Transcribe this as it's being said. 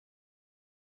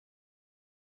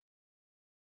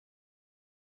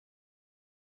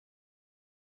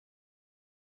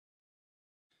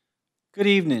Good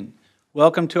evening.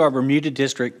 Welcome to our Bermuda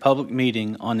District public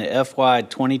meeting on the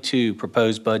FY22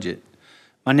 proposed budget.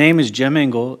 My name is Jim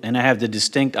Ingle, and I have the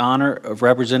distinct honor of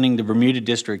representing the Bermuda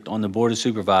District on the Board of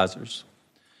Supervisors.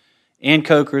 Ann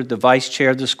Coker, the Vice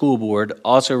Chair of the School Board,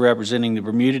 also representing the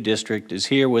Bermuda District, is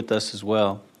here with us as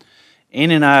well.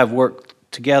 Ann and I have worked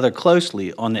together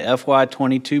closely on the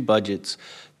FY22 budgets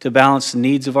to balance the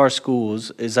needs of our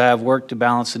schools, as I have worked to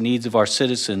balance the needs of our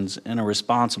citizens in a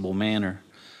responsible manner.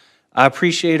 I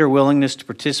appreciate her willingness to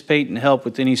participate and help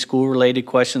with any school-related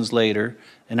questions later,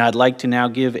 and I'd like to now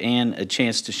give Ann a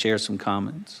chance to share some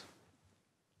comments.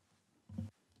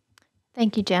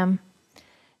 Thank you, Jim.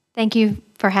 Thank you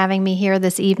for having me here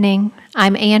this evening.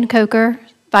 I'm Ann Coker,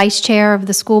 Vice Chair of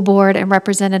the School Board and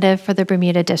representative for the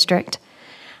Bermuda District.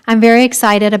 I'm very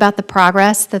excited about the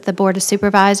progress that the Board of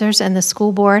Supervisors and the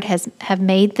School Board have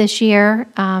made this year,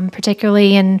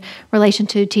 particularly in relation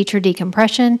to teacher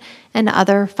decompression and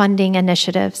other funding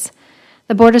initiatives.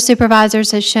 The Board of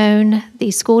Supervisors has shown the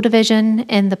school division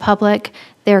and the public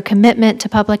their commitment to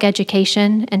public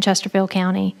education in Chesterfield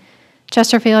County.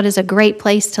 Chesterfield is a great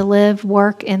place to live,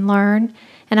 work, and learn,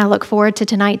 and I look forward to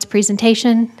tonight's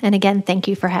presentation. And again, thank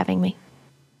you for having me.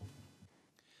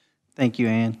 Thank you,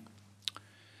 Ann.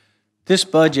 This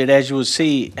budget, as you will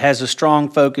see, has a strong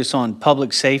focus on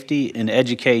public safety and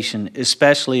education,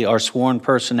 especially our sworn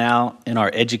personnel and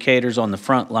our educators on the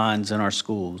front lines in our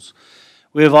schools.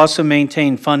 We have also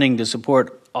maintained funding to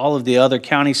support all of the other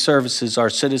county services our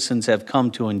citizens have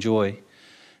come to enjoy.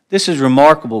 This is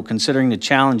remarkable considering the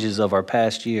challenges of our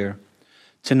past year.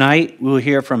 Tonight, we will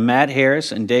hear from Matt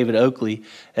Harris and David Oakley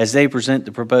as they present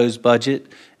the proposed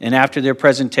budget, and after their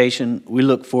presentation, we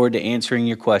look forward to answering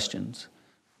your questions.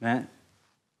 Matt?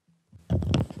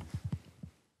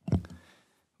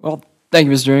 Well, thank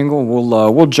you, Mr. Ingle.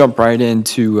 We'll jump right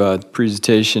into the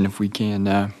presentation if we can.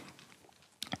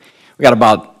 We got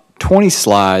about 20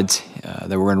 slides that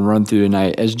we're going to run through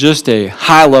tonight as just a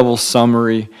high-level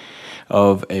summary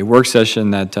of a work session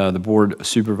that the Board of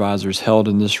Supervisors held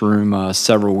in this room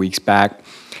several weeks back.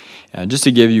 Just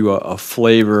to give you a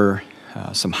flavor,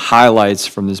 some highlights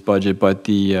from this budget, but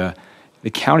the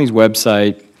county's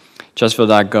website,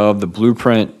 Chesterfield.gov, the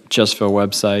Blueprint Chesterfield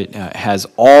website has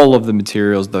all of the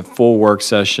materials, the full work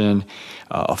session,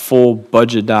 a full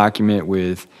budget document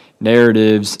with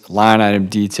narratives, line item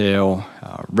detail,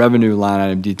 revenue line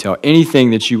item detail,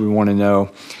 anything that you would want to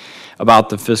know about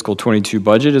the fiscal 22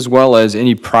 budget, as well as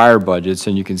any prior budgets.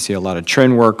 And you can see a lot of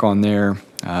trend work on there,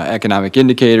 economic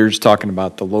indicators talking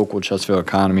about the local Chesterfield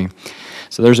economy.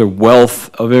 So there's a wealth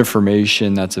of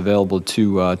information that's available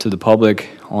to the public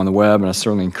on the web, and I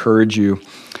certainly encourage you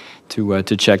to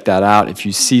check that out. If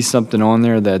you see something on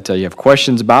there that you have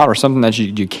questions about or something that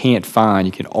you can't find,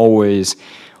 you can always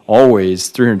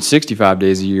 365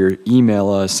 days a year, email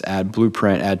us at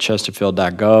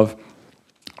blueprint@chesterfield.gov.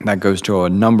 That goes to a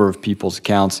number of people's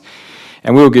accounts,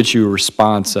 and we will get you a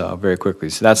response very quickly.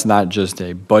 So that's not just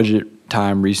a budget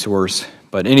time resource,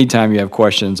 but anytime you have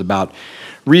questions about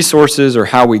resources or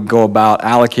how we go about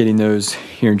allocating those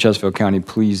here in Chesterfield County,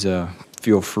 please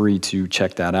feel free to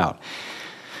check that out.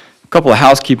 A couple of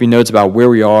housekeeping notes about where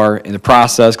we are in the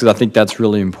process, because I think that's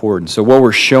really important. So what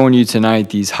we're showing you tonight,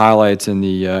 these highlights in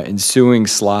the ensuing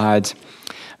slides,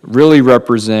 really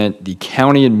represent the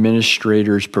county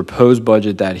administrator's proposed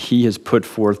budget that he has put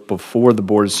forth before the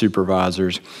Board of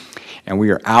Supervisors. And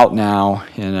we are out now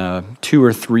in a 2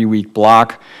 or 3 week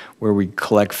block where we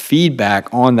collect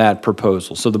feedback on that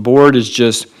proposal. So the board is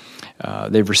just,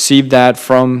 they've received that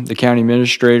from the county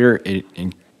administrator. It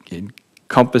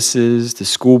encompasses the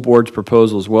school board's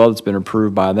proposal as well. It's been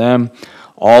approved by them.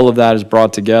 All of that is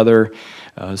brought together,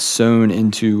 sewn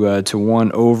into to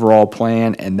one overall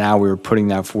plan, and now we're putting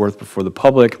that forth before the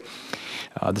public.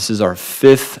 This is our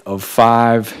 5th of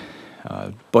 5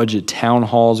 budget town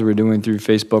halls we're doing through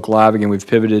Facebook Live. Again, we've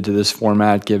pivoted to this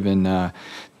format given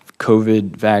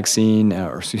COVID vaccine,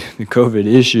 or the COVID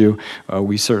issue.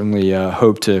 We certainly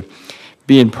hope to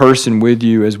be in person with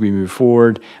you as we move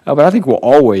forward. But I think we'll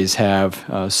always have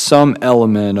some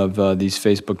element of these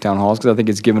Facebook town halls, because I think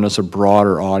it's given us a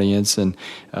broader audience, and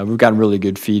we've gotten really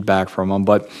good feedback from them.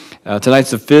 But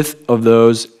tonight's the 5th of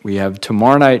those. We have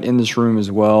tomorrow night in this room as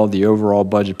well, the overall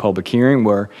budget public hearing,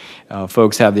 where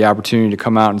folks have the opportunity to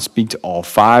come out and speak to all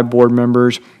 5 board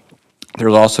members.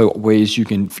 There's also ways you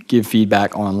can give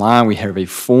feedback online. We have a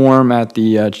form at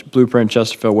the Blueprint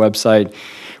Chesterfield website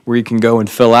where you can go and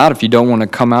fill out if you don't want to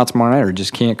come out tomorrow night or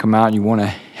just can't come out and you want to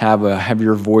have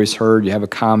your voice heard, you have a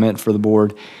comment for the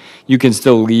board. You can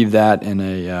still leave that in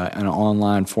an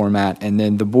online format. And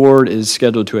then the board is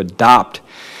scheduled to adopt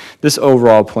this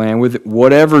overall plan with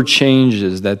whatever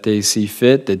changes that they see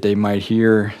fit that they might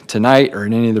hear tonight or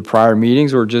in any of the prior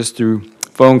meetings or just through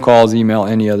phone calls, email,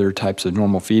 any other types of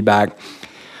normal feedback.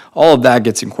 All of that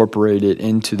gets incorporated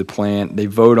into the plan. They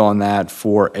vote on that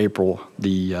for April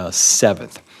the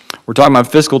 7th. We're talking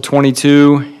about fiscal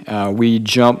 22. We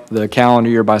jump the calendar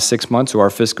year by 6 months, so our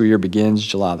fiscal year begins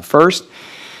July the 1st.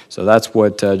 So that's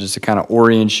what, just to kind of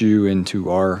orient you into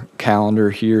our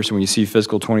calendar here. So when you see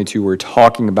fiscal 22, we're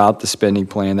talking about the spending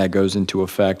plan that goes into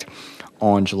effect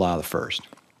on July the 1st.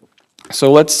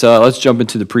 So let's jump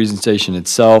into the presentation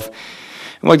itself.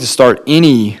 I'd like to start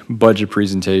any budget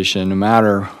presentation, no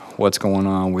matter what's going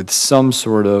on, with some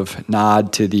sort of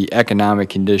nod to the economic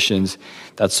conditions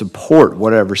that support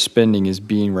whatever spending is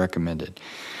being recommended.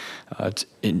 It's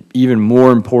even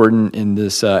more important in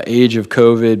this age of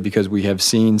COVID because we have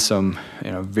seen some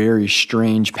very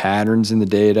strange patterns in the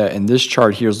data. And this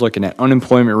chart here is looking at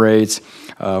unemployment rates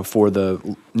for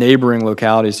the neighboring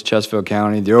localities to Chesterfield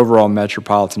County, the overall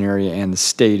metropolitan area, and the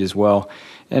state as well.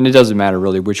 And it doesn't matter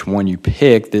really which one you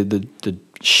pick. The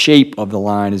shape of the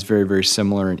line is very, very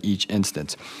similar in each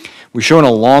instance. We're showing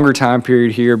a longer time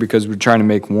period here because we're trying to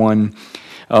make one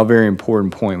very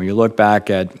important point. When you look back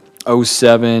at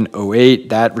 07, 08,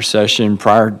 that recession,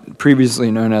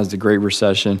 previously known as the Great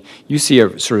Recession, you see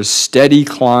a sort of steady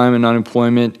climb in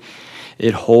unemployment.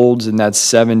 It holds in that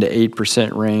 7 to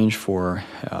 8% range for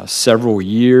several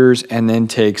years and then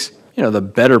takes the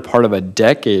better part of a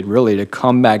decade really to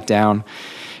come back down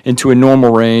into a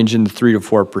normal range in the 3 to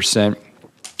 4%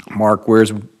 mark,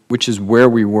 which is where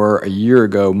we were a year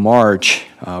ago, March,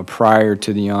 prior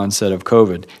to the onset of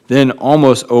COVID. Then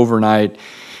almost overnight,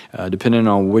 depending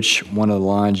on which one of the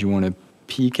lines you want to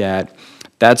peek at,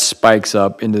 that spikes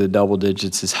up into the double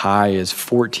digits as high as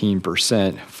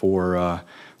 14% for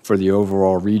the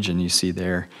overall region you see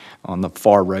there on the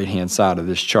far right-hand side of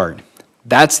this chart.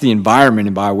 That's the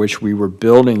environment by which we were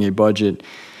building a budget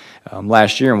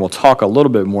last year, and we'll talk a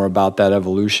little bit more about that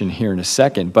evolution here in a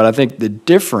second. But I think the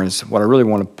difference, what I really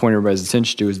want to point everybody's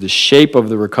attention to, is the shape of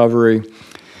the recovery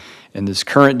in this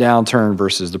current downturn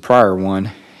versus the prior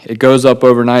one. It goes up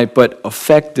overnight, but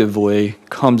effectively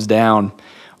comes down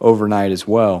overnight as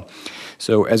well.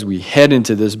 So as we head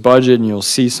into this budget, and you'll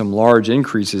see some large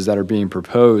increases that are being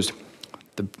proposed,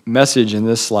 the message in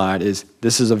this slide is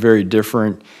this is a very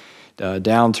different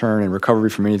downturn and recovery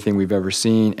from anything we've ever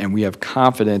seen, and we have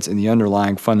confidence in the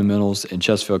underlying fundamentals in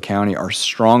Chesterfield County are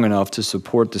strong enough to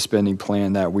support the spending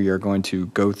plan that we are going to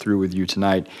go through with you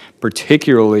tonight,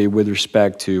 particularly with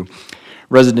respect to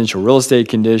residential real estate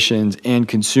conditions and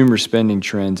consumer spending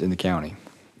trends in the county.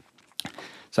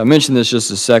 So I mentioned this just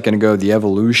a second ago, the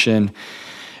evolution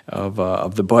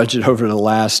of the budget over the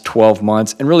last 12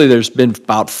 months, and really there's been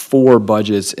about 4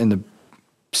 budgets in the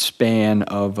span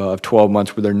of 12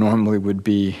 months where there normally would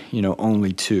be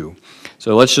only 2.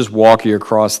 So let's just walk you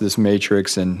across this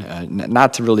matrix, and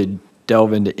not to really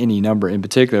delve into any number in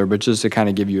particular, but just to kind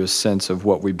of give you a sense of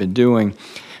what we've been doing,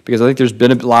 because I think there's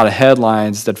been a lot of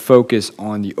headlines that focus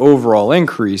on the overall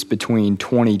increase between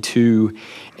 22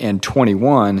 and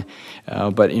 21,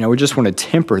 but we just want to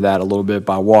temper that a little bit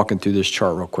by walking through this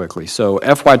chart real quickly. So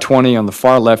FY20 on the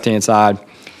far left-hand side,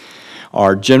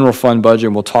 our general fund budget,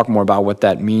 and we'll talk more about what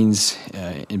that means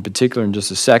in particular in just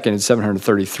a second. It's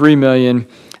 $733 million.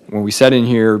 When we sat in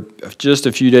here just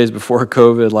a few days before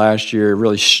COVID last year, it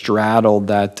really straddled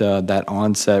that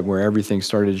onset where everything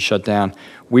started to shut down.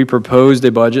 We proposed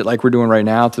a budget like we're doing right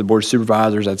now to the Board of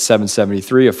Supervisors at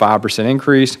 $773, a 5%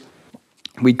 increase.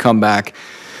 We'd come back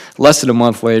less than a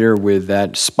month later with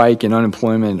that spike in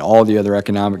unemployment and all the other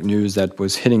economic news that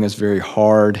was hitting us very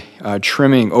hard,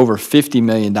 trimming over $50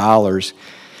 million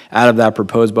out of that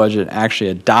proposed budget, actually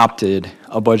adopted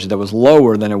a budget that was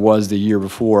lower than it was the year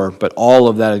before, but all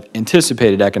of that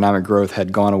anticipated economic growth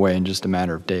had gone away in just a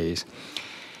matter of days.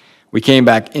 We came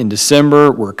back in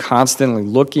December. We're constantly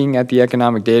looking at the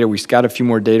economic data. We got a few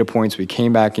more data points. We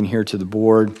came back in here to the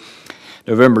board.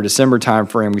 November, December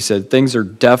timeframe, we said things are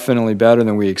definitely better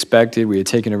than we expected. We had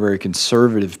taken a very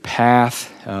conservative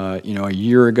path, a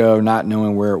year ago, not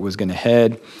knowing where it was going to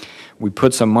head. We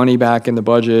put some money back in the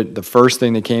budget. The first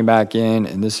thing that came back in,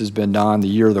 and this has been done, the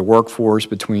year of the workforce,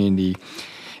 between the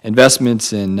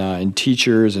investments in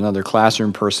teachers and other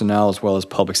classroom personnel, as well as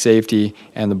public safety,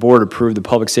 and the board approved the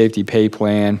public safety pay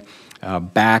plan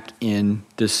back in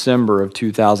December of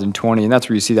 2020, and that's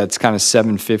where you see that's kind of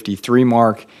 753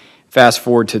 mark. Fast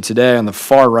forward to today on the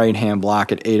far right-hand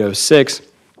block at 806,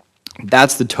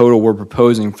 that's the total we're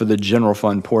proposing for the general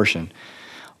fund portion.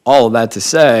 All of that to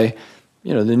say,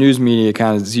 the news media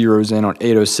kind of zeroes in on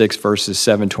 806 versus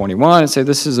 721 and say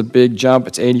this is a big jump.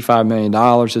 It's $85 million.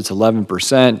 It's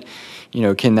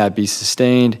 11%. Can that be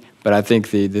sustained? But I think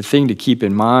the thing to keep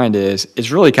in mind is it's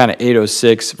really kind of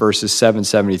 806 versus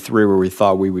 773 where we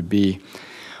thought we would be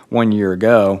 1 year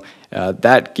ago.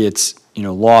 That gets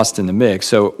lost in the mix.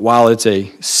 So while it's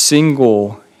a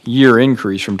single year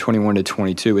increase from 21 to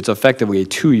 22, it's effectively a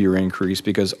 2-year increase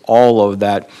because all of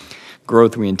that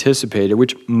growth we anticipated,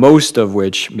 most of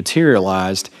which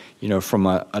materialized, from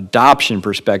an adoption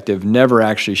perspective, never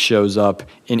actually shows up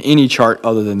in any chart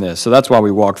other than this. So that's why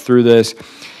we walk through this.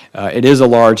 It is a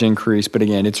large increase, but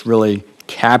again, it's really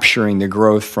capturing the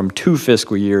growth from 2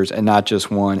 fiscal years and not just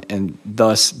one, and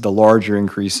thus the larger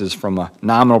increases from a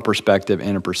nominal perspective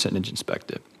and a percentage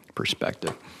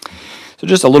perspective. So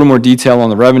just a little more detail on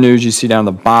the revenues. You see down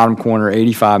the bottom corner,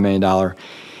 $85 million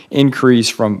increase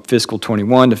from fiscal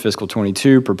 21 to fiscal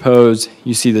 22 proposed.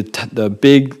 You see the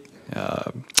big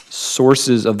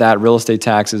sources of that: real estate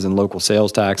taxes and local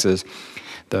sales taxes.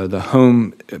 The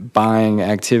home buying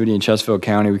activity in Chesterfield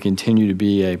County, we continue to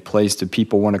be a place that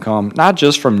people want to come, not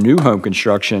just from new home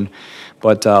construction,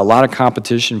 but a lot of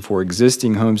competition for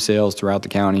existing home sales throughout the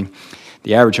county.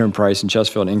 The average home price in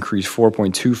Chesterfield increased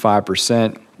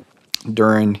 4.25%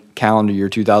 during calendar year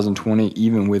 2020,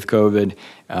 even with COVID.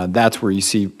 That's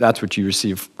what you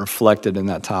receive reflected in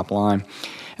that top line.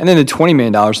 And then the $20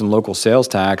 million in local sales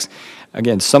tax,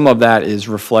 again, some of that is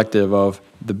reflective of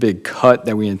the big cut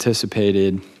that we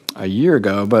anticipated a year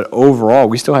ago, but overall,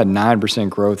 we still had 9%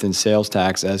 growth in sales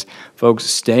tax as folks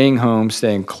staying home,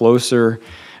 staying closer,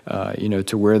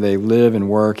 to where they live and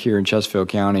work here in Chesterfield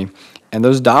County. And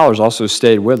those dollars also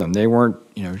stayed with them. They weren't,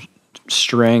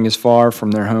 straying as far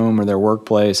from their home or their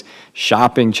workplace,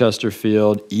 shopping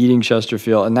Chesterfield, eating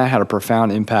Chesterfield, and that had a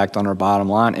profound impact on our bottom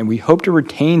line. And we hope to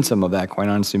retain some of that, quite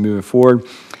honestly, moving forward.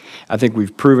 I think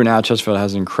we've proven out Chesterfield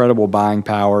has incredible buying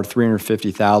power,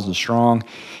 350,000 strong.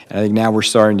 And I think now we're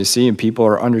starting to see, and people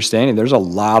are understanding, there's a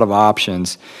lot of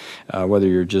options, whether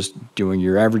you're just doing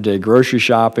your everyday grocery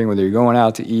shopping, whether you're going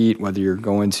out to eat, whether you're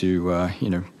going to,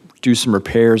 do some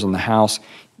repairs on the house.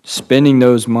 Spending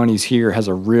those monies here has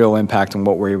a real impact on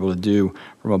what we're able to do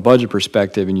from a budget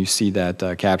perspective, and you see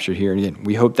that captured here. And again,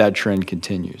 we hope that trend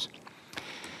continues. I'm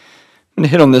going to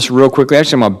hit on this real quickly.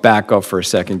 Actually, I'm going to back up for a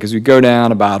second because we go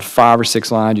down about 5 or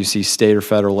 6 lines. You see state or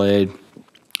federal aid,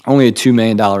 only a $2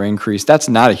 million increase. That's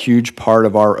not a huge part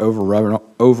of our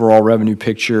overall revenue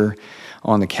picture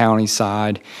on the county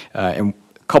side. And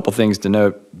a couple things to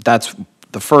note. That's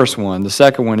the first one. The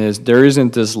second one is there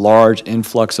isn't this large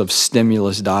influx of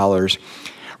stimulus dollars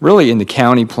really in the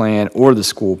county plan or the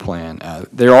school plan.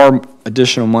 There are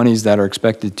additional monies that are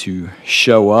expected to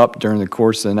show up during the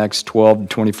course of the next 12 to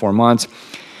 24 months,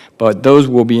 but those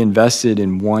will be invested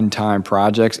in one-time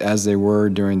projects as they were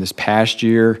during this past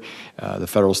year. The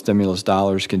federal stimulus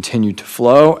dollars continue to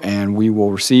flow, and we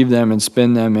will receive them and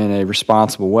spend them in a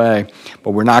responsible way,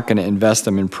 but we're not going to invest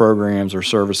them in programs or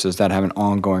services that have an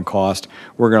ongoing cost.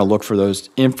 We're going to look for those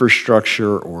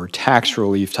infrastructure or tax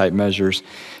relief type measures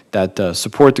that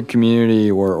support the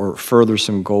community or further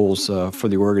some goals for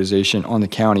the organization on the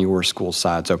county or school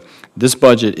side. So this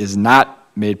budget is not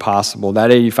made possible. That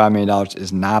 $85 million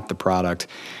is not the product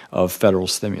of federal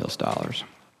stimulus dollars.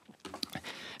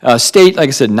 State, like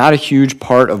I said, not a huge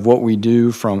part of what we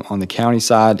do on the county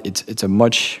side. It's a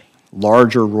much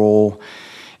larger role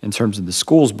in terms of the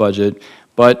school's budget,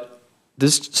 but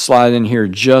this slide in here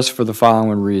just for the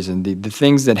following reason. The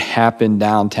things that happen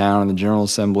downtown in the General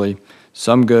Assembly,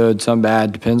 some good, some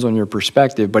bad, depends on your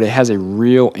perspective, but it has a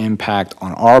real impact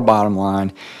on our bottom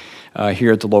line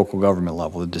here at the local government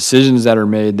level. The decisions that are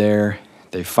made there,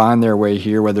 they find their way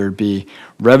here, whether it be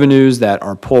revenues that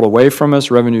are pulled away from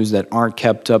us, revenues that aren't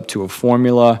kept up to a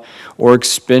formula, or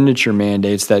expenditure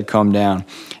mandates that come down.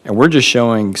 And we're just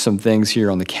showing some things here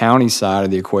on the county side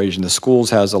of the equation. The schools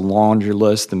has a laundry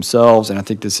list themselves, and I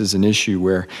think this is an issue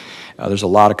where there's a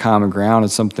lot of common ground.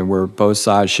 It's something where both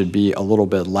sides should be a little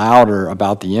bit louder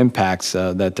about the impacts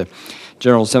that the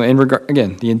General Assembly, and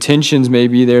again, the intentions may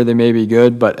be there, they may be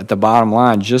good, but at the bottom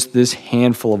line, just this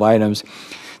handful of items,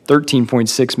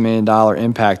 $13.6 million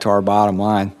impact to our bottom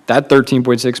line. That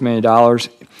 $13.6 million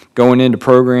going into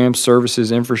programs,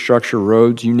 services, infrastructure,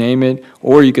 roads, you name it,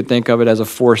 or you could think of it as a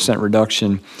 4-cent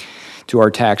reduction to our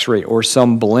tax rate or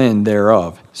some blend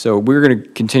thereof. So we're going to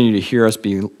continue to hear us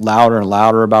be louder and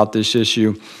louder about this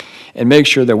issue and make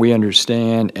sure that we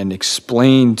understand and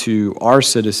explain to our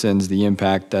citizens the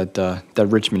impact that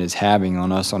Richmond is having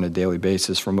on us on a daily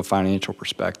basis from a financial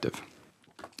perspective.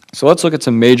 So let's look at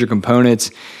some major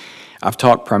components. I've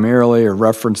talked primarily or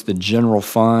referenced the general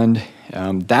fund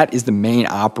That is the main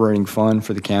operating fund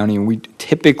for the county, and we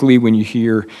typically, when you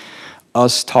hear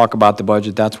us talk about the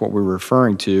budget, that's what we're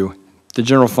referring to. The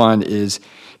general fund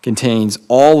contains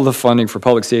all the funding for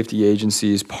public safety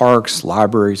agencies, parks,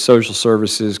 libraries, social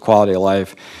services, quality of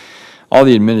life, all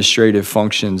the administrative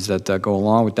functions that go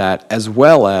along with that, as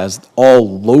well as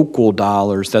all local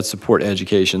dollars that support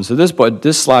education. So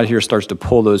this slide here starts to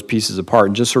pull those pieces apart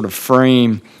and just sort of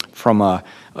frame from a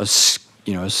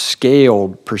scale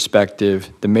perspective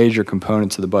the major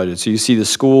components of the budget. So you see the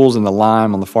schools and the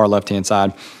line on the far left-hand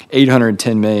side,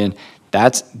 $810 million.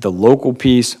 That's the local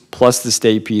piece plus the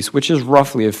state piece, which is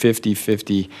roughly a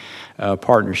 50-50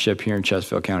 partnership here in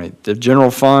Chesterfield County. The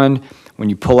general fund, when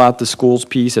you pull out the schools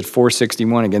piece at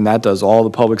 $461, again, that does all the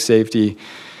public safety,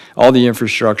 all the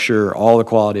infrastructure, all the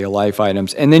quality of life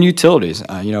items, and then utilities.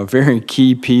 A very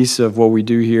key piece of what we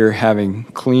do here, having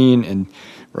clean and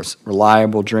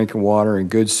reliable drinking water and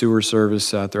good sewer service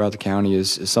throughout the county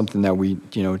is something that we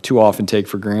too often take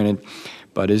for granted,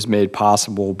 but is made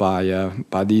possible by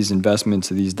these investments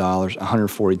of these dollars,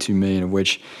 $142 million of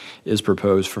which is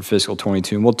proposed for fiscal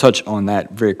 22. And we'll touch on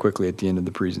that very quickly at the end of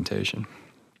the presentation.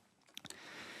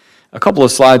 A couple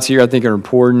of slides here I think are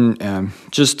important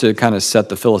just to kind of set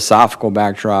the philosophical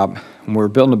backdrop. When we're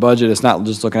building a budget, it's not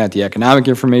just looking at the economic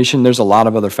information. There's a lot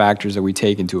of other factors that we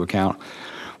take into account,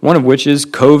 one of which is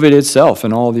COVID itself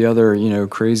and all the other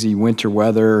crazy winter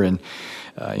weather and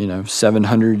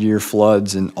 700-year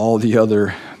floods and all the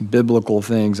other biblical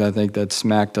things I think that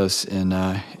smacked us in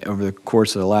over the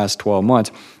course of the last 12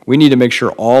 months. We need to make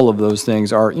sure all of those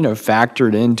things are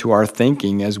factored into our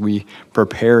thinking as we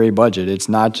prepare a budget. It's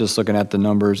not just looking at the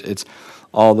numbers, it's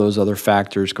all those other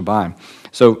factors combined.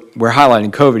 So we're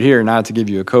highlighting COVID here, not to give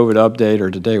you a COVID update or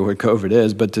today what COVID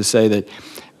is, but to say that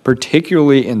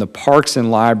particularly in the parks and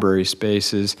library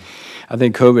spaces, I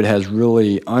think COVID has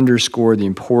really underscored the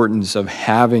importance of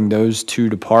having those two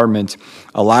departments,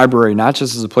 a library not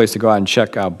just as a place to go out and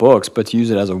check out books, but to use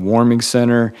it as a warming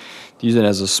center, to use it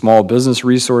as a small business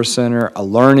resource center, a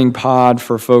learning pod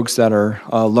for folks that are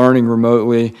learning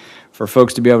remotely, for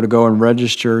folks to be able to go and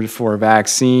register for a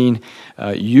vaccine,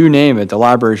 you name it. The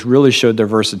libraries really showed their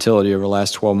versatility over the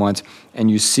last 12 months,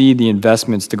 and you see the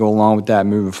investments to go along with that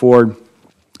moving forward.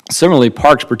 Similarly,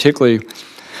 parks, particularly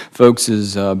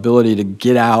folks' ability to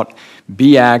get out,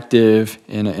 be active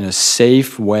in a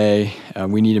safe way,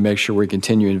 we need to make sure we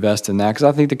continue to invest in that because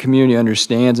I think the community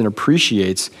understands and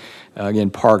appreciates, again,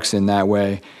 parks in that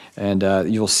way. And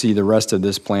you'll see the rest of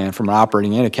this plan from an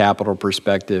operating and a capital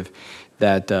perspective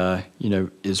that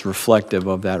is reflective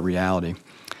of that reality.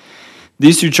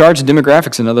 These two charts,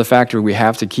 demographics, another factor we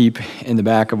have to keep in the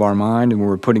back of our mind, and when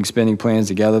we're putting spending plans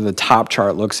together. The top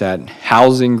chart looks at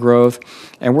housing growth,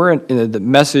 and the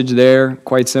message there,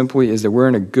 quite simply, is that we're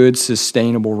in a good,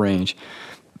 sustainable range.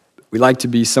 We like to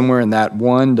be somewhere in that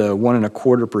 1 to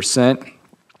 1.25%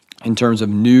 in terms of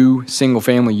new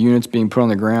single-family units being put on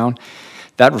the ground.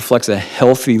 That reflects a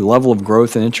healthy level of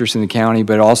growth and interest in the county,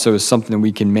 but also is something that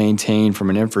we can maintain from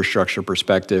an infrastructure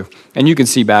perspective. And you can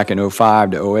see back in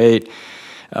 05 to 08,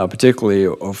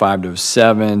 particularly 05 to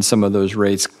 07, some of those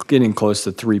rates getting close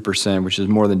to 3%, which is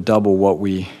more than double what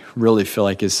we really feel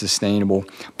like is sustainable.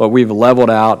 But we've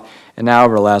leveled out, and now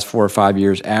over the last 4 or 5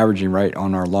 years, averaging right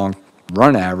on our long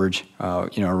run average,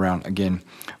 around, again,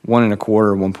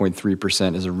 1.25%,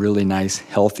 1.3% is a really nice,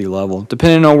 healthy level.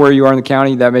 Depending on where you are in the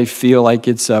county, that may feel like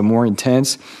it's more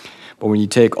intense, but when you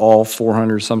take all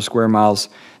 400 some square miles,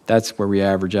 that's where we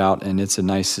average out, and it's a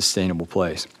nice, sustainable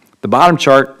place. The bottom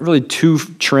chart, really two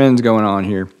trends going on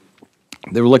here.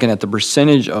 They were looking at the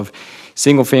percentage of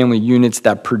single-family units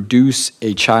that produce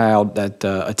a child that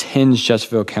attends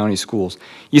Chesterfield County schools.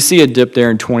 You see a dip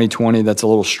there in 2020 that's a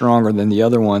little stronger than the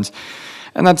other ones.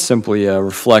 And that's simply a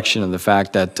reflection of the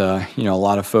fact that, a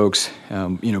lot of folks,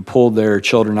 pulled their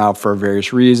children out for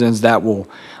various reasons. That will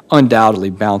undoubtedly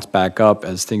bounce back up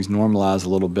as things normalize a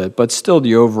little bit. But still,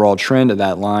 the overall trend of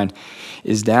that line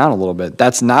is down a little bit.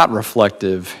 That's not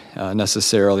reflective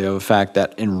necessarily of the fact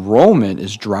that enrollment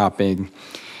is dropping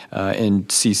in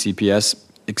CCPS,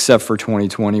 except for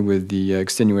 2020 with the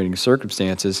extenuating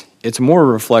circumstances. It's more a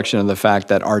reflection of the fact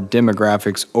that our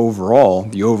demographics overall,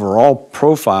 the overall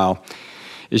profile,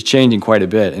 is changing quite a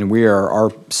bit, and our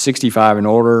 65 and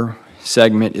older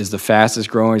segment is the fastest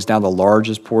growing. It's now the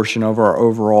largest portion of our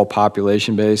overall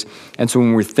population base. And so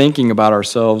when we're thinking about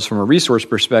ourselves from a resource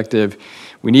perspective,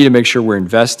 we need to make sure we're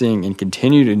investing and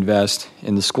continue to invest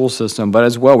in the school system, but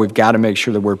as well, we've got to make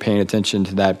sure that we're paying attention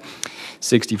to that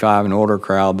 65 and older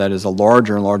crowd that is a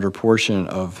larger and larger portion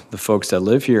of the folks that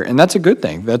live here, and that's a good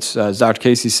thing. That's, as Dr.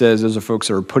 Casey says, those are folks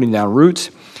that are putting down roots.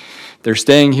 they're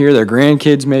staying here, their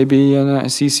grandkids may be in a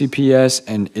CCPS,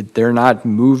 and they're not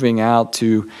moving out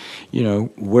to, you know,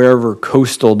 wherever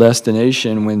coastal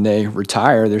destination when they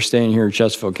retire. They're staying here in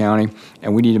Chesterfield County,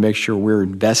 and we need to make sure we're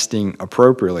investing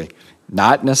appropriately.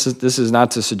 This is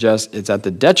not to suggest it's at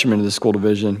the detriment of the school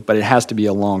division, but it has to be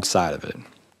alongside of it.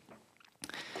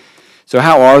 So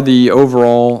how are the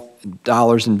overall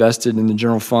dollars invested in the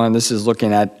general fund? This is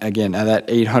looking at, again, at that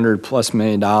 $800+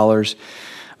 million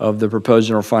of the proposed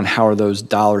general fund. How are those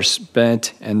dollars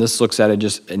spent? And this looks at it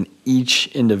just in each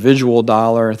individual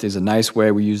dollar. I think it's a nice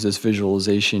way we use this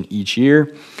visualization each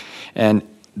year. And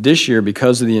this year,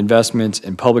 because of the investments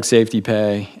in public safety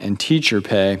pay and teacher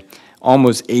pay,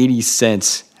 almost 80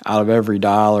 cents out of every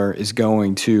dollar is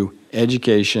going to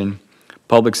education,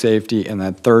 public safety, and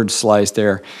that third slice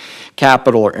there,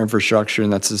 capital or infrastructure,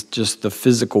 and that's just the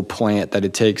physical plant that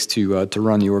it takes to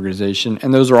run the organization.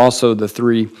 And those are also the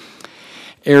three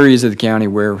areas of the county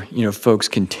where, you know, folks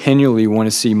continually want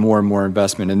to see more and more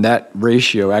investment. And that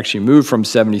ratio actually moved from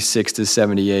 76 to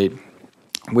 78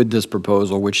 with this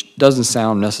proposal, which doesn't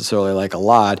sound necessarily like a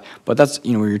lot, but that's,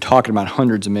 you know, when you're talking about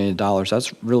hundreds of millions of dollars,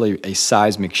 that's really a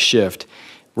seismic shift.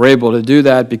 We're able to do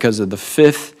that because of the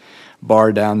fifth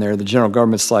bar down there, the general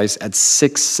government slice, at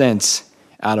 6 cents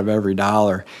out of every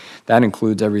dollar. That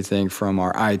includes everything from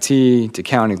our IT to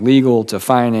county legal to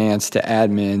finance to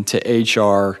admin to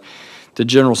HR to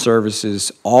general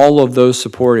services. All of those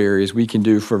support areas we can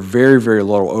do for very, very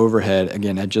low overhead.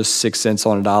 Again, at just 6 cents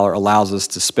on a dollar allows us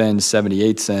to spend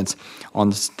 78 cents on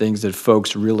the things that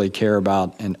folks really care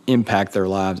about and impact their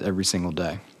lives every single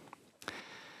day.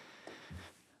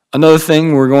 Another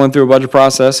thing, we're going through a budget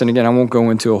process, and again, I won't go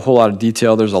into a whole lot of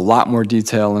detail. There's a lot more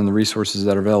detail in the resources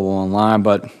that are available online,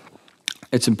 but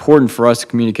it's important for us to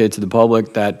communicate to the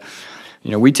public that,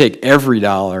 you know, we take every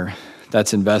dollar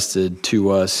that's invested to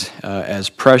us as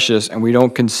precious, and we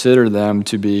don't consider them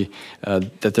to be,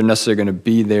 that they're necessarily going to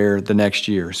be there the next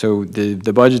year. So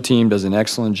the budget team does an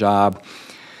excellent job.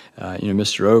 You know,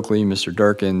 Mr. Oakley, Mr.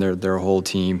 Durkin, their whole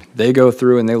team, they go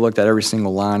through and they looked at every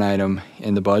single line item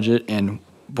in the budget, and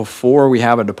before we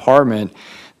have a department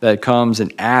that comes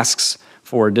and asks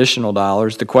for additional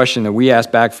dollars, the question that we ask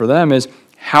back for them is,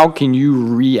 how can you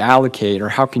reallocate or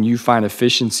how can you find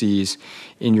efficiencies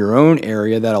in your own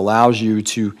area that allows you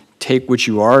to take what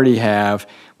you already have,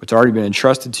 what's already been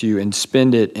entrusted to you, and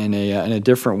spend it in a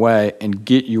different way and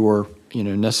get your, you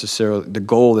know, necessarily the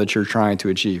goal that you're trying to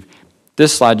achieve.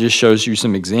 This slide just shows you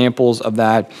some examples of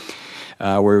that.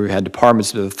 Where we've had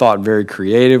departments that have thought very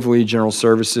creatively, general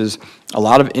services, a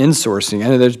lot of insourcing. I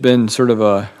know there's been sort of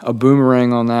a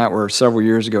boomerang on that where several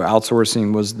years ago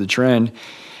outsourcing was the trend.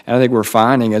 And I think we're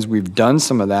finding as we've done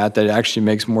some of that, that it actually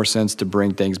makes more sense to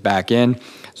bring things back in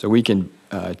so we can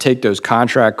take those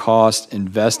contract costs,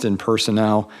 invest in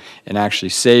personnel, and actually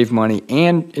save money,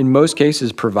 and in most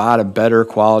cases provide a better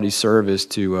quality service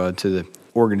to the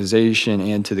organization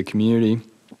and to the community.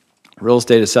 Real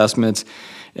estate assessments,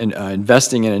 and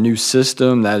investing in a new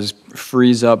system that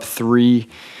frees up 3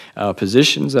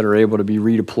 positions that are able to be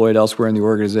redeployed elsewhere in the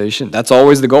organization. That's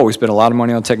always the goal. We spend a lot of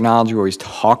money on technology. We always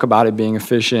talk about it being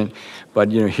efficient,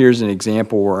 but, you know, here's an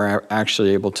example where we're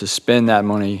actually able to spend that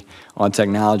money on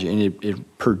technology, and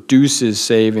it produces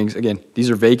savings. Again, these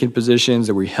are vacant positions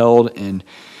that we held and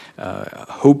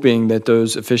hoping that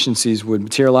those efficiencies would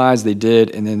materialize. They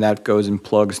did, and then that goes and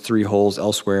plugs 3 holes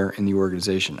elsewhere in the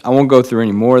organization. I won't go through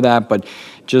any more of that, but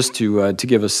just to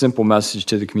give a simple message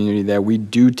to the community that we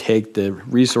do take the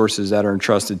resources that are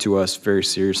entrusted to us very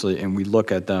seriously, and we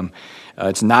look at them.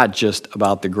 It's not just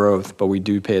about the growth, but we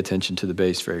do pay attention to the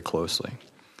base very closely.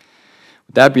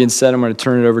 With that being said, I'm going to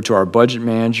turn it over to our budget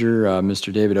manager,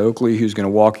 Mr. David Oakley, who's going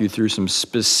to walk you through some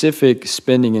specific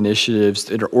spending initiatives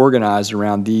that are organized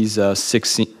around these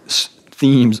 6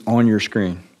 themes on your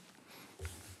screen.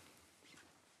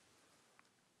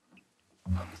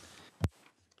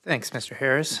 Thanks, Mr.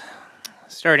 Harris.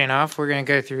 Starting off, we're going to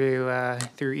go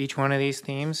through each one of these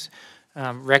themes.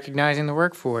 Recognizing the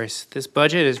workforce. This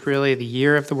budget is really the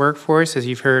year of the workforce, as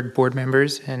you've heard board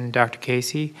members and Dr.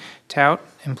 Casey tout.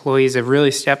 Employees have really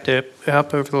stepped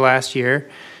up over the last year,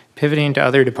 pivoting to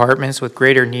other departments with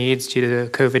greater needs due to the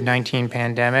COVID-19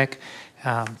 pandemic,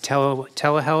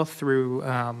 telehealth through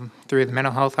the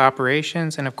mental health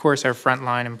operations, and of course our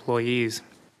frontline employees.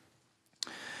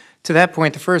 To that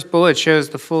point, the first bullet shows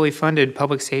the fully funded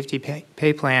public safety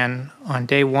pay plan on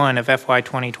day 1 of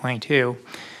FY22.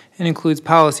 and includes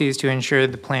policies to ensure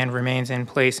the plan remains in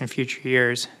place in future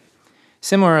years.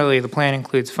 Similarly, the plan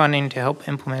includes funding to help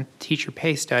implement the teacher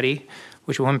pay study,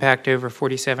 which will impact over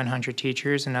 4,700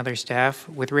 teachers and other staff,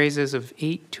 with raises of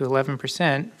 8 to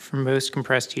 11% for most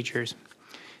compressed teachers.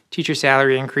 Teacher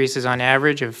salary increases on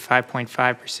average of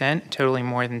 5.5%, totaling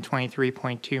more than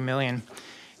 $23.2 million.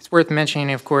 It's worth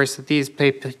mentioning, of course, that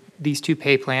these two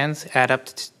pay plans add up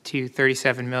to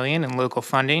 $37 million in local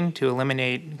funding to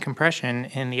eliminate compression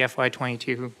in the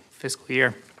FY22 fiscal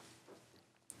year.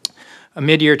 A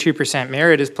mid-year 2%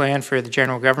 merit is planned for the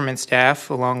general government staff,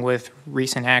 along with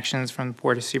recent actions from the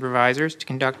Board of Supervisors to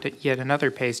conduct yet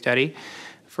another pay study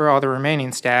for all the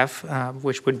remaining staff,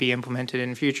 which would be implemented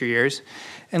in future years.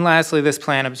 And lastly, this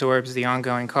plan absorbs the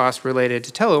ongoing costs related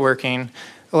to teleworking,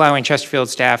 allowing Chesterfield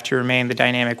staff to remain the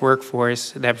dynamic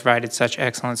workforce that provided such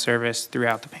excellent service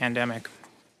throughout the pandemic.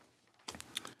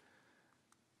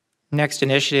 Next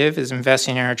initiative is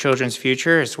investing in our children's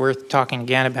future. It's worth talking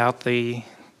again about the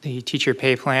teacher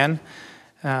pay plan,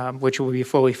 which will be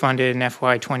fully funded in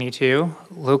FY22.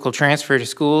 Local transfer to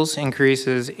schools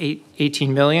increases $18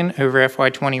 million over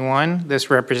FY21. This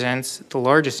represents the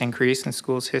largest increase in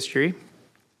schools' history.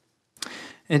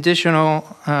 An additional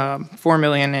 $4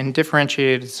 million in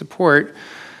differentiated support,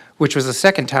 which was the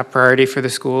second top priority for the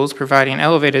schools, providing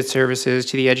elevated services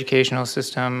to the educational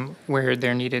system where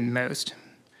they're needed most.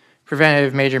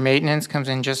 Preventative major maintenance comes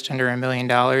in just under $1 million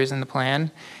in the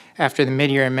plan, after the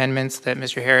mid-year amendments that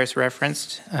Mr. Harris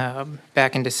referenced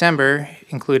back in December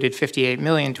included $58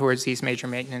 million towards these major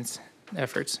maintenance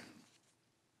efforts.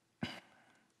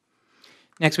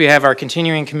 Next, we have our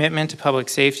continuing commitment to public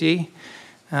safety.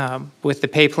 With the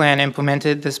pay plan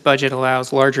implemented, this budget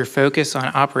allows larger focus on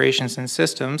operations and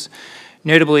systems,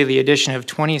 notably the addition of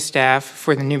 20 staff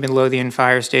for the new Midlothian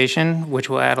Fire Station, which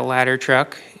will add a ladder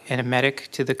truck and a medic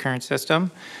to the current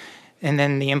system. And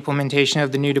then the implementation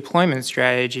of the new deployment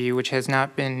strategy, which has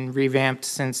not been revamped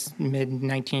since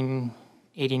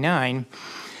mid-1989.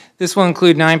 This will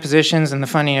include 9 positions and the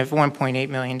funding of $1.8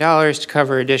 million to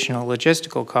cover additional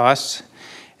logistical costs,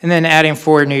 and then adding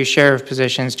 4 new sheriff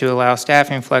positions to allow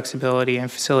staffing flexibility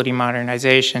and facility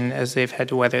modernization as they've had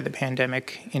to weather the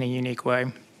pandemic in a unique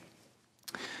way.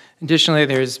 Additionally,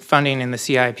 there's funding in the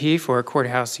CIP for a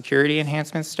courthouse security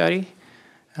enhancement study.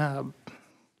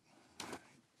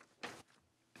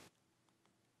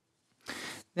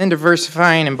 Then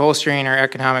diversifying and bolstering our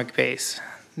economic base.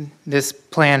 This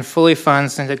plan fully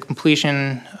funds the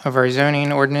completion of our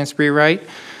zoning ordinance rewrite,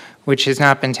 which has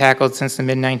not been tackled since the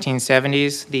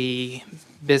mid-1970s. The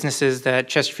businesses that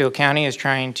Chesterfield County is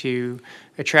trying to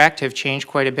attract have changed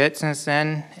quite a bit since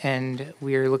then, and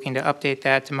we are looking to update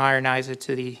that to modernize it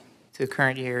to the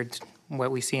current year, what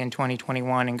we see in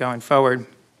 2021 and going forward.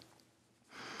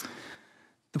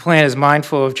 The plan is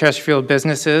mindful of Chesterfield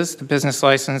businesses. The business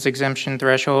license exemption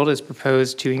threshold is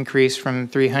proposed to increase from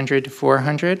 300 to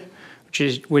 400,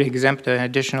 which would exempt an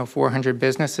additional 400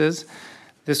 businesses.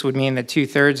 This would mean that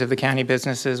 2/3 of the county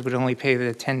businesses would only pay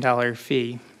the $10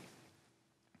 fee.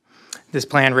 This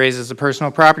plan raises the personal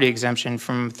property exemption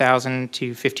from $1,000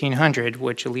 to $1,500,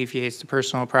 which alleviates the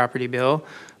personal property bill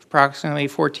of approximately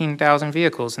 14,000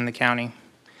 vehicles in the county.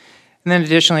 And then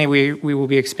additionally, we will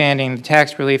be expanding the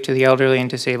tax relief to the elderly and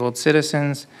disabled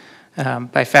citizens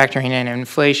by factoring in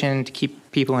inflation to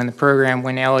keep people in the program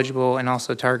when eligible and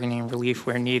also targeting relief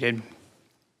where needed.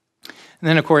 And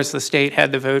then, of course, the state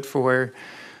had the vote for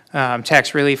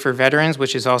tax relief for veterans,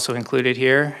 which is also included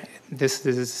here. This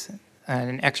is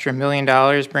an extra $1 million,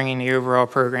 bringing the overall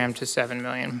program to $7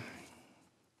 million.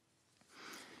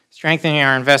 Strengthening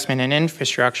our investment in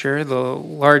infrastructure, the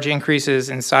large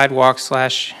increases in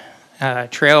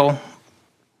sidewalk/trail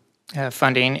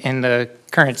funding in the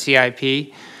current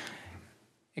CIP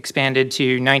expanded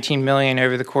to $19 million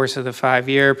over the course of the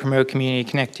 5-year, promote community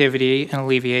connectivity and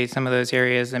alleviate some of those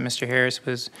areas that Mr. Harris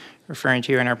was referring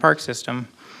to in our park system.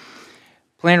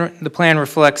 The plan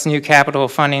reflects new capital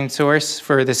funding source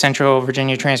for the Central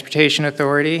Virginia Transportation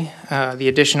Authority, the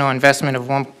additional investment of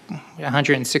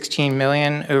 $116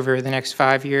 million over the next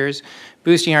 5 years,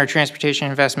 boosting our transportation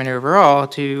investment overall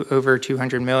to over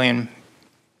 $200 million.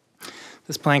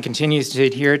 This plan continues to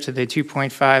adhere to the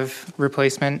 2.5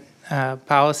 replacement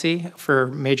policy for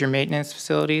major maintenance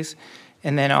facilities,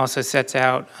 and then also sets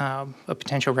out a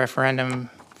potential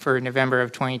referendum for November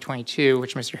of 2022,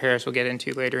 which Mr. Harris will get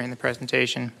into later in the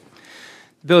presentation.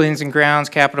 Buildings and grounds,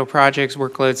 capital projects,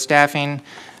 workload staffing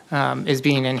is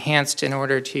being enhanced in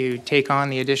order to take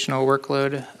on the additional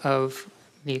workload of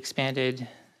the expanded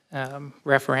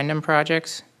referendum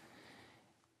projects.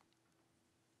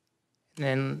 And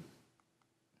then,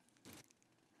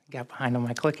 got behind on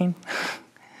my clicking.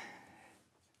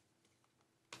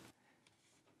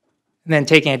 And then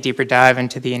taking a deeper dive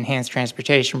into the enhanced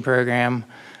transportation program,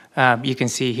 you can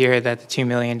see here that the $2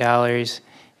 million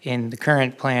in the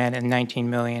current plan and 19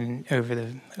 million over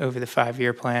the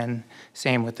 5-year plan.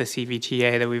 Same with the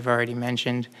CVTA that we've already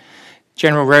mentioned.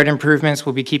 General road improvements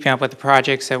will be keeping up with the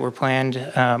projects that were planned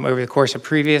over the course of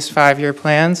previous 5-year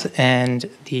plans, and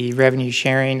the revenue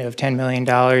sharing of $10 million,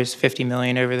 $50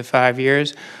 million over the 5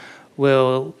 years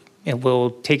will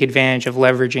take advantage of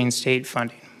leveraging state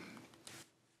funding.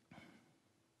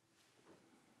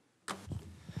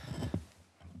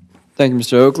 Thank you,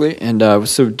 Mr. Oakley. And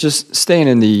so just staying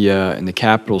in the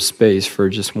capital space for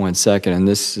just 1 second, and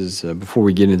this is before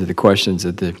we get into the questions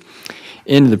at the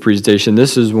end of the presentation.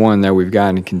 This is one that we've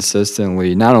gotten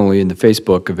consistently, not only in the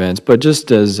Facebook events, but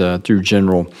just as through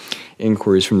general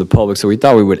inquiries from the public. So we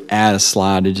thought we would add a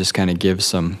slide to just kind of give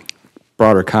some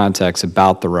broader context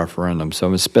about the referendum. So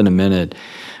I'm going to spend a minute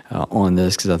on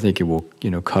this because I think it will,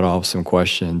 cut off some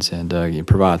questions and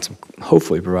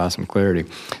hopefully provide some clarity.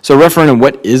 So referendum,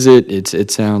 what is it? It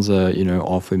sounds,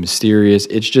 awfully mysterious.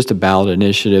 It's just a ballot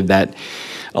initiative that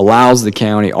allows the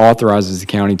county, authorizes the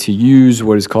county to use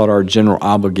what is called our general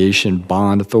obligation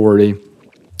bond authority.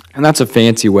 And that's a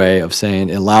fancy way of saying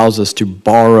it allows us to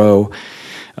borrow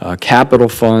capital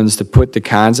funds to put the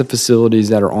kinds of facilities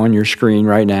that are on your screen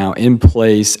right now in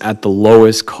place at the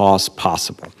lowest cost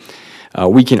possible.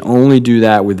 We can only do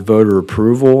that with voter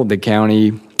approval. The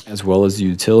county, as well as the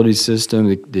utility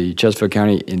system, the Chesterfield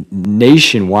County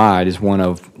nationwide is one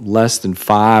of less than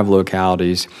 5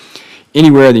 localities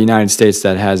anywhere in the United States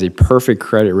that has a perfect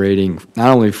credit rating, not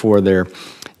only for their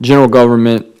general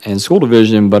government and school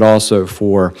division, but also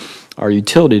for our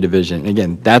utility division.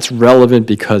 Again, that's relevant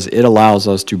because it allows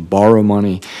us to borrow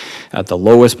money at the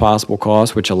lowest possible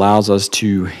cost, which allows us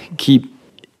to keep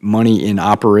money in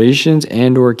operations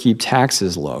and or keep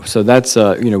taxes low. So that's,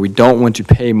 we don't want to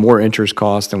pay more interest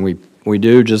costs than we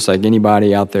do, just like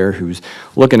anybody out there who's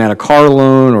looking at a car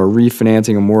loan or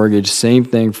refinancing a mortgage, same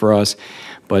thing for us.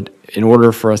 But in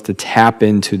order for us to tap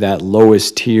into that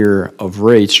lowest tier of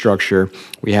rate structure,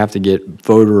 we have to get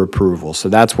voter approval. So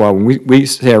that's why when we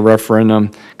say a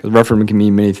referendum, because referendum can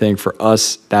mean many things, for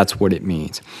us, that's what it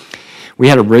means. We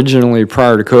had originally,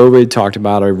 prior to COVID, talked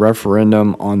about a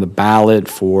referendum on the ballot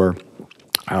for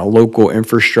local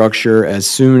infrastructure as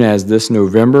soon as this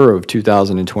November of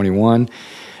 2021.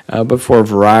 But for a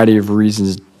variety of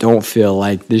reasons, don't feel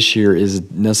like this year is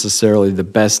necessarily the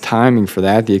best timing for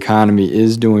that. The economy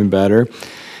is doing better.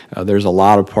 There's a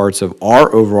lot of parts of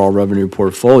our overall revenue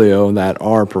portfolio that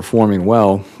are performing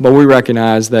well, but we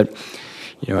recognize that,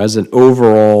 as an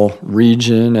overall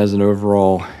region, as an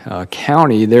overall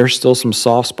county, there's still some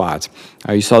soft spots.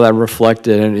 You saw that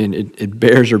reflected, and it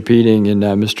bears repeating in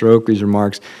Mr. Oakley's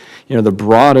remarks. The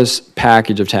broadest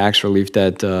package of tax relief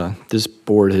that this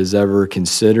board has ever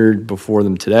considered before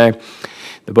them today.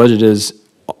 The budget is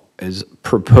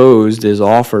proposed, is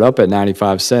offered up at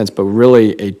 95 cents, but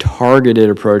really a targeted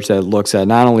approach that looks at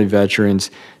not only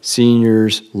veterans,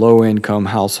 seniors, low-income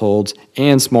households,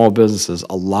 and small businesses.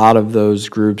 A lot of those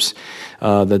groups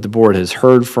that the board has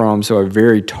heard from, so a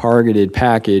very targeted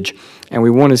package. And we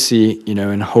want to see,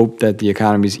 and hope that the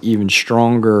economy is even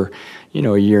stronger,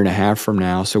 a year and a half from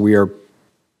now. So we are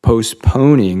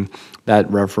postponing that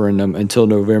referendum until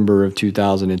November of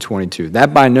 2022.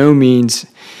 That by no means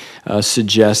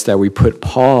suggests that we put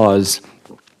pause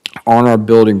on our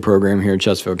building program here in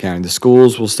Chesterfield County. The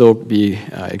schools will still be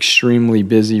extremely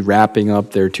busy wrapping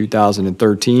up their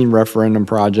 2013 referendum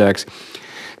projects.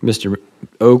 Mr.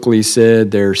 Oakley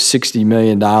said there's $60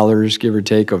 million, give or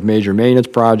take, of major maintenance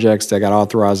projects that got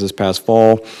authorized this past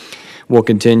fall. Will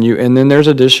continue, and then there's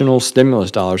additional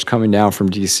stimulus dollars coming down from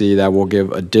D.C. that will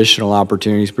give additional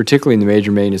opportunities, particularly in the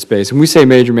major maintenance space. And we say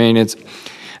major maintenance,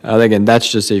 again,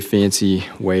 that's just a fancy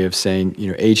way of saying,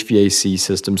 HVAC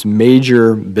systems,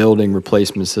 major building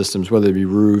replacement systems, whether it be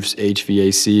roofs,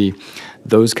 HVAC,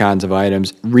 those kinds of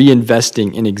items,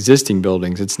 reinvesting in existing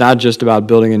buildings. It's not just about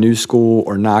building a new school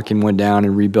or knocking one down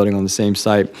and rebuilding on the same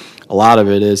site. A lot of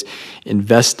it is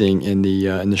investing in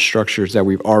the structures that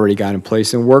we've already got in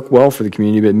place and work well for the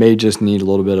community, but may just need a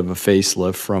little bit of a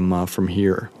facelift from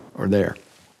here or there.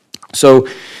 So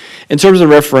in terms of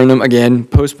the referendum, again,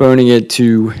 postponing it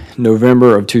to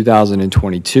November of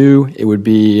 2022, it would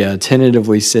be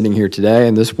tentatively sitting here today,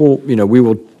 and this will, we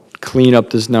will clean up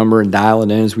this number and dial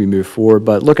it in as we move forward,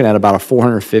 but looking at about a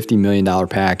 $450 million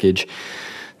package.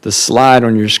 The slide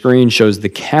on your screen shows the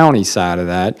county side of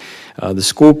that. The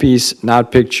school piece,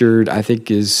 not pictured, I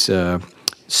think is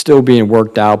still being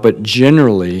worked out, but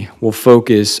generally we'll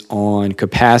focus on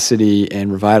capacity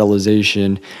and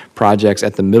revitalization projects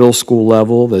at the middle school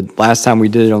level. The last time we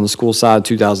did it on the school side,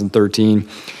 2013,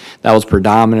 that was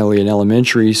predominantly an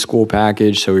elementary school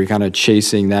package, so we're kind of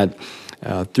chasing that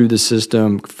through the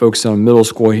system, focus on middle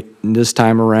school this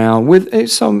time around with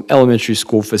some elementary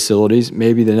school facilities.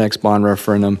 Maybe the next bond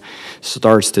referendum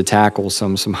starts to tackle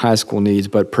some high school needs,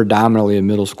 but predominantly a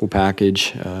middle school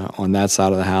package on that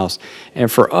side of the house.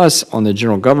 And for us on the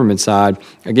general government side,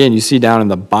 again, you see down in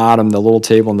the bottom, the little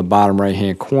table in the bottom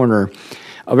right-hand corner,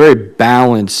 a very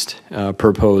balanced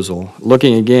proposal,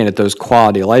 looking again at those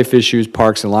quality of life issues,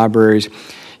 parks and libraries.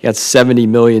 You got $70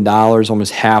 million,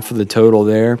 almost half of the total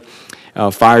there.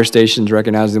 Fire stations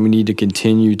recognize that we need to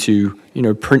continue to,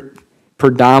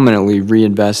 predominantly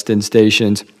reinvest in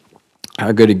stations.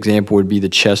 A good example would be the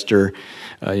Chester,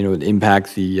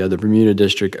 impact the Bermuda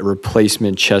district, a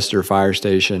replacement Chester fire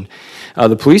station.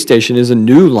 The police station is a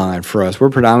new line for us. We're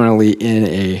predominantly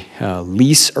in a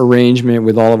lease arrangement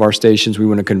with all of our stations. We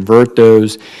want to convert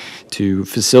those to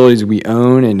facilities we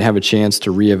own and have a chance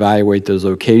to reevaluate those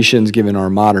locations given our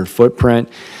modern footprint.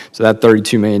 So that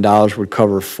 $32 million would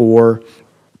cover 4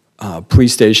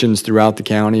 police stations throughout the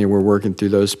county, and we're working through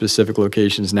those specific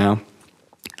locations now.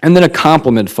 And then a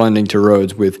complement funding to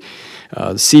roads with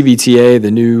CVTA, the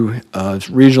new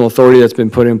regional authority that's been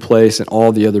put in place, and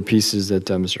all the other pieces that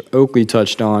Mr. Oakley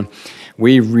touched on.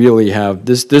 We really have,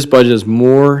 this budget is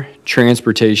more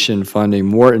transportation funding,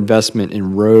 more investment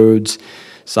in roads,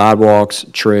 sidewalks,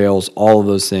 trails, all of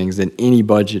those things than any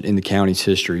budget in the county's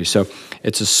history. So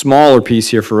it's a smaller piece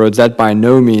here for roads. That by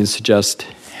no means suggests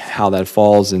how that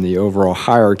falls in the overall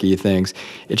hierarchy of things.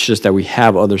 It's just that we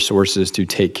have other sources to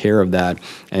take care of that.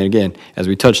 And again, as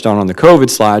we touched on the COVID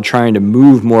slide, trying to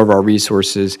move more of our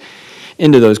resources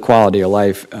into those quality of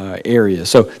life areas.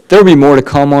 So there'll be more to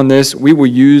come on this. We will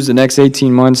use the next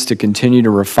 18 months to continue to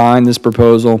refine this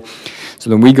proposal. So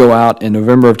then we go out in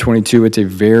November of 22, it's a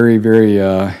very, very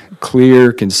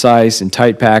clear, concise, and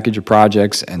tight package of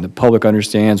projects, and the public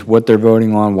understands what they're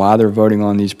voting on, why they're voting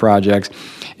on these projects.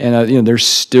 And there's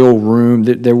still room.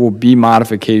 There will be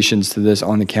modifications to this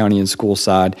on the county and school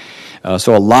side.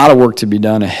 So a lot of work to be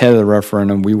done ahead of the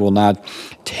referendum. We will not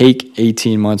take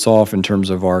 18 months off in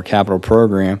terms of our capital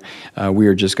program. We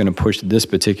are just going to push this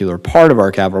particular part of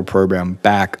our capital program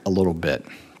back a little bit.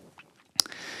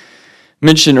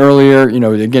 Mentioned earlier,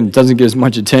 again, it doesn't get as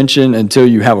much attention until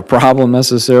you have a problem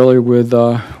necessarily with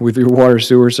your water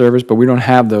sewer service, but we don't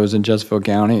have those in Chesterfield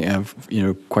County,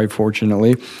 quite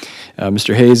fortunately.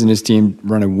 Mr. Hayes and his team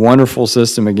run a wonderful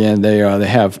system. Again, they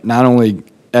have not only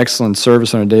excellent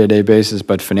service on a day-to-day basis,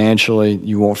 but financially,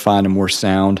 you won't find a more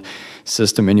sound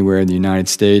system anywhere in the United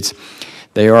States.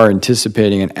 They are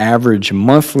anticipating an average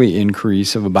monthly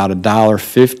increase of about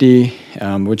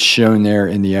 $1.50, which is shown there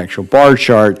in the actual bar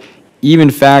chart. Even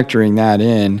factoring that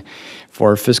in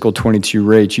for our fiscal 22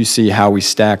 rates, you see how we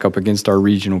stack up against our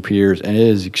regional peers, and it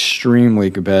is extremely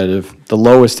competitive, the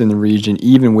lowest in the region.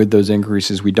 Even with those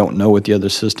increases, we don't know what the other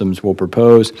systems will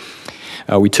propose.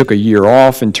 We took a year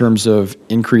off in terms of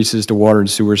increases to water and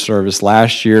sewer service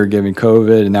last year, given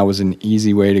COVID, and that was an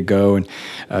easy way to go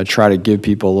and try to give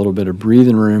people a little bit of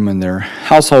breathing room in their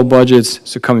household budgets.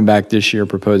 So coming back this year,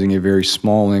 proposing a very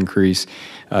small increase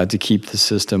to keep the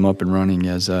system up and running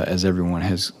as everyone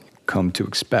has come to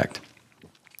expect.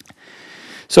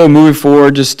 So moving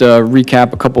forward, just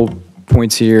recap a couple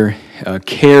points here.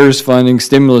 CARES funding,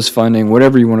 stimulus funding,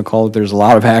 whatever you want to call it. There's a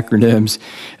lot of acronyms.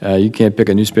 You can't pick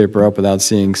a newspaper up without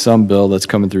seeing some bill that's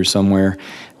coming through somewhere.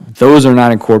 Those are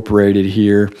not incorporated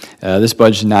here. This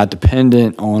budget is not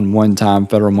dependent on one-time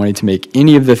federal money to make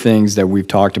any of the things that we've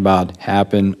talked about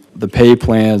happen. The pay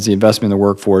plans, the investment in the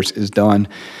workforce is done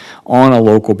on a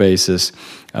local basis,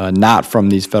 not from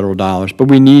these federal dollars. But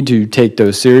we need to take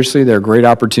those seriously. There are great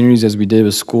opportunities, as we did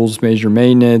with schools major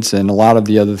maintenance and a lot of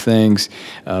the other things,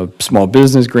 small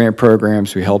business grant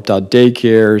programs. We helped out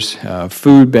daycares,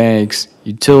 food banks,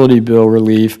 utility bill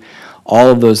relief, all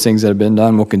of those things that have been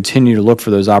done. We'll continue to look for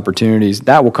those opportunities.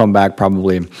 That will come back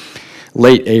probably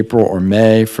late April or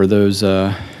May for those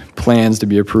plans to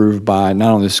be approved by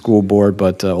not only the school board,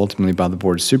 but ultimately by the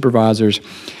Board of Supervisors.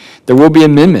 There will be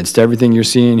amendments to everything you're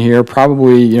seeing here.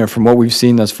 Probably, from what we've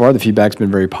seen thus far, the feedback's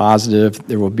been very positive.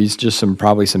 There will be just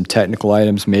probably some technical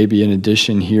items, maybe in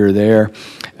addition here or there.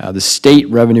 The state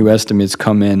revenue estimates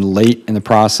come in late in the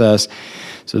process,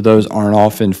 so those aren't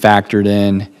often factored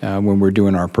in when we're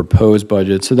doing our proposed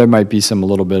budget. So there might be a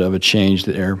little bit of a change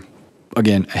there,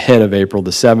 again, ahead of April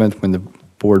the 7th when the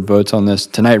board votes on this.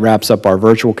 Tonight wraps up our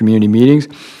virtual community meetings.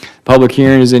 Public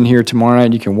hearing is in here tomorrow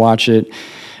night. You can watch it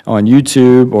on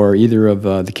YouTube or either of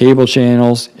the cable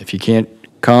channels. If you can't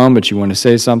come but you want to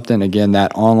say something, again,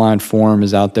 that online forum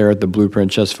is out there at the Blueprint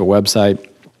Chesterfield website.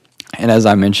 And as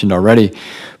I mentioned already,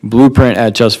 blueprint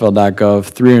at chesterfield.gov,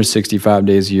 365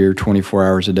 days a year, 24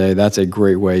 hours a day. That's a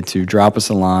great way to drop us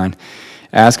a line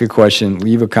ask a question,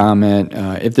 leave a comment.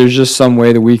 If there's just some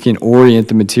way that we can orient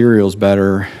the materials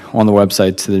better on the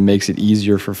website so that it makes it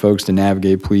easier for folks to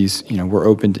navigate, please, we're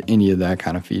open to any of that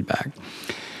kind of feedback.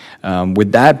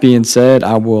 With that being said,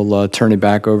 I will turn it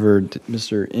back over to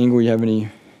Mr. Ingle. You have any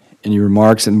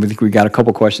remarks? And we think we got a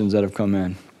couple questions that have come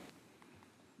in.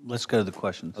 Let's go to the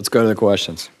questions. Let's go to the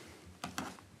questions.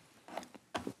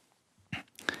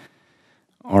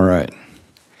 All right.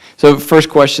 So first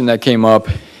question that came up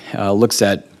looks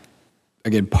at,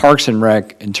 again, Parks and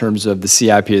Rec in terms of the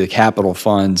CIP, the capital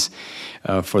funds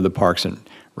for the Parks and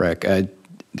Rec.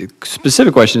 The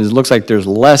specific question is, it looks like there's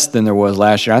less than there was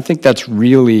last year. I think that's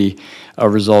really a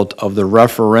result of the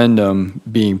referendum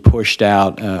being pushed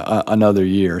out another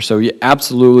year. So yeah,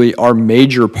 absolutely, our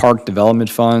major park development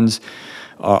funds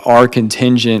are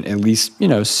contingent, at least,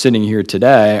 sitting here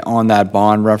today, on that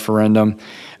bond referendum.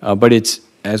 But it's,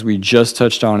 as we just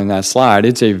touched on in that slide,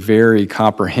 it's a very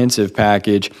comprehensive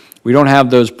package. We don't have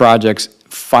those projects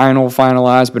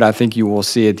finalized, but I think you will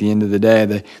see at the end of the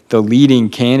day the leading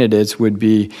candidates would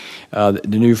be the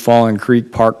new Fallen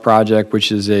Creek Park project,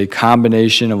 which is a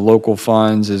combination of local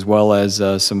funds as well as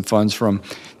some funds from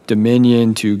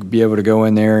Dominion to be able to go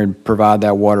in there and provide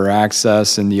that water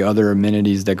access and the other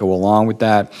amenities that go along with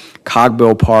that.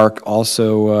 Cogbill Park,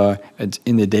 also it's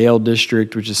in the Dale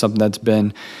District, which is something that's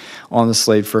been on the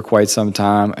slate for quite some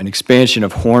time. An expansion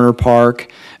of Horner Park,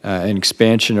 an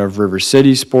expansion of River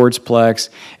City Sportsplex,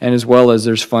 and as well as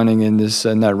there's funding in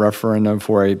that referendum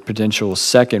for a potential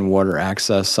second water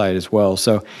access site as well.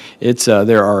 So it's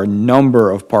there are a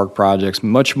number of park projects,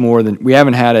 much more than we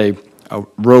haven't had a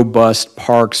robust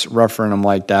parks referendum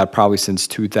like that probably since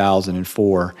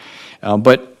 2004.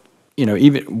 But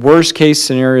even worst case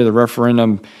scenario, the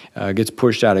referendum gets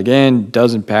pushed out again,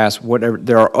 doesn't pass, whatever.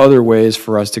 There are other ways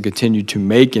for us to continue to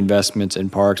make investments in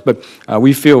parks, but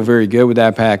we feel very good with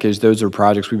that package. Those are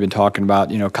projects we've been talking about.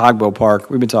 Cogbill Park,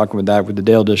 we've been talking with that with the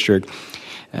Dale District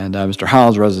and Mr.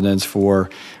 Holland's residents for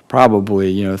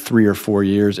probably 3 or 4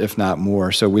 years, if not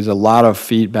more. So with a lot of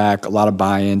feedback, a lot of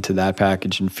buy-in to that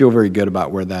package, and feel very good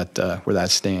about where that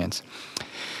stands.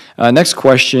 Next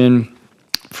question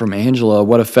from Angela: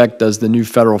 what effect does the new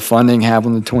federal funding have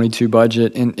on the 22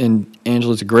 budget? And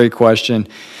Angela, it's a great question.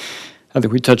 I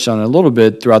think we touched on it a little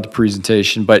bit throughout the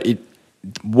presentation, but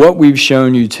what we've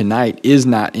shown you tonight is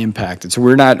not impacted. So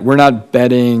we're not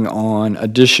betting on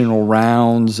additional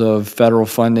rounds of federal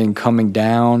funding coming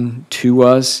down to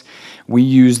us. We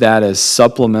use that as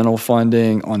supplemental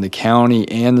funding on the county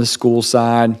and the school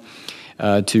side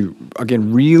to,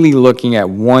 again, really looking at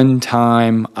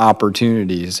one-time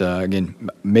opportunities. Again,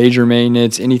 major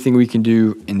maintenance, anything we can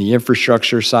do in the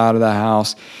infrastructure side of the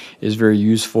house is very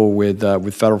useful with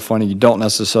federal funding. You don't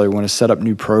necessarily want to set up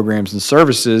new programs and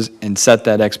services and set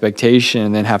that expectation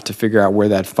and then have to figure out where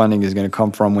that funding is going to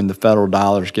come from when the federal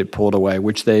dollars get pulled away,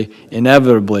 which they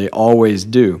inevitably always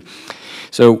do.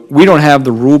 So we don't have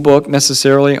the rule book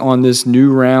necessarily on this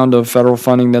new round of federal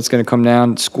funding that's going to come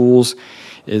down. Schools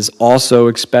is also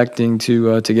expecting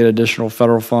to get additional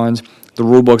federal funds. The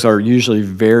rule books are usually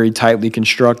very tightly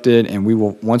constructed, and we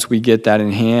will, once we get that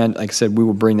in hand, like I said, we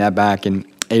will bring that back in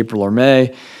April or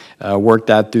May, work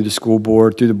that through the school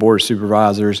board, through the Board of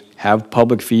Supervisors, have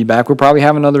public feedback. We'll probably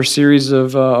have another series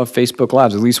of Facebook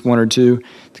Lives, at least 1 or 2,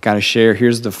 to kind of share,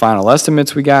 here's the final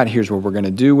estimates we got, here's what we're going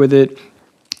to do with it.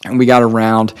 And we got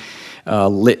around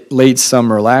late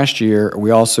summer last year. We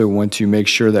also want to make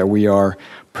sure that we are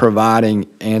providing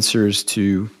answers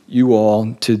to you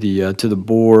all, to the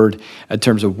board, in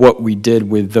terms of what we did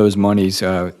with those monies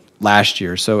last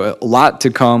year. So a lot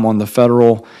to come on the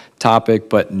federal topic,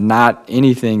 but not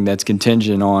anything that's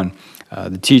contingent on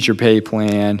the teacher pay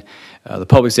plan, the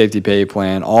public safety pay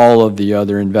plan. All of the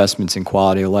other investments in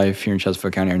quality of life here in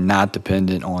Chesterfield County are not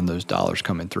dependent on those dollars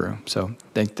coming through. So I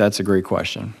think that's a great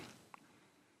question.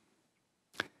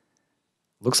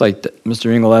 Looks like,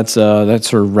 Mr. Ingle, that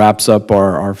sort of wraps up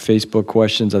our Facebook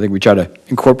questions. I think we try to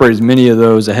incorporate as many of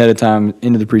those ahead of time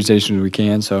into the presentation as we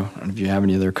can. So I don't know if you have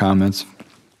any other comments.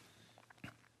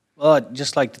 Well, I'd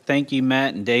just like to thank you,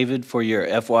 Matt and David, for your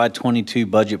FY22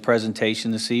 budget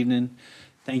presentation this evening.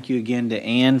 Thank you again to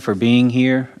Ann for being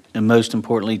here. And most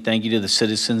importantly, thank you to the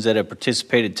citizens that have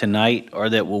participated tonight or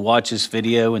that will watch this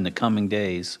video in the coming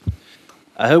days.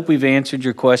 I hope we've answered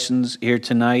your questions here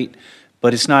tonight,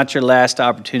 but it's not your last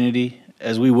opportunity,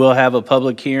 as we will have a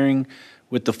public hearing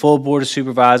with the full Board of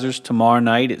Supervisors tomorrow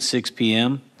night at 6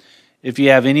 p.m. If you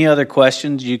have any other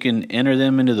questions, you can enter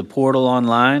them into the portal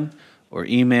online or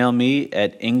email me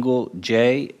at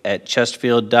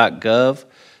inglej@chesterfield.gov.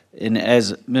 And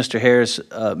as Mr. Harris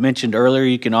mentioned earlier,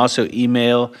 you can also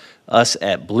email us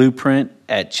at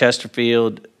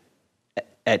blueprint@chesterfield.gov.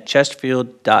 at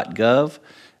chesterfield.gov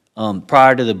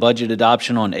prior to the budget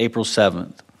adoption on April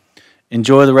 7th.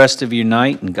 Enjoy the rest of your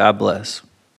night, and God bless.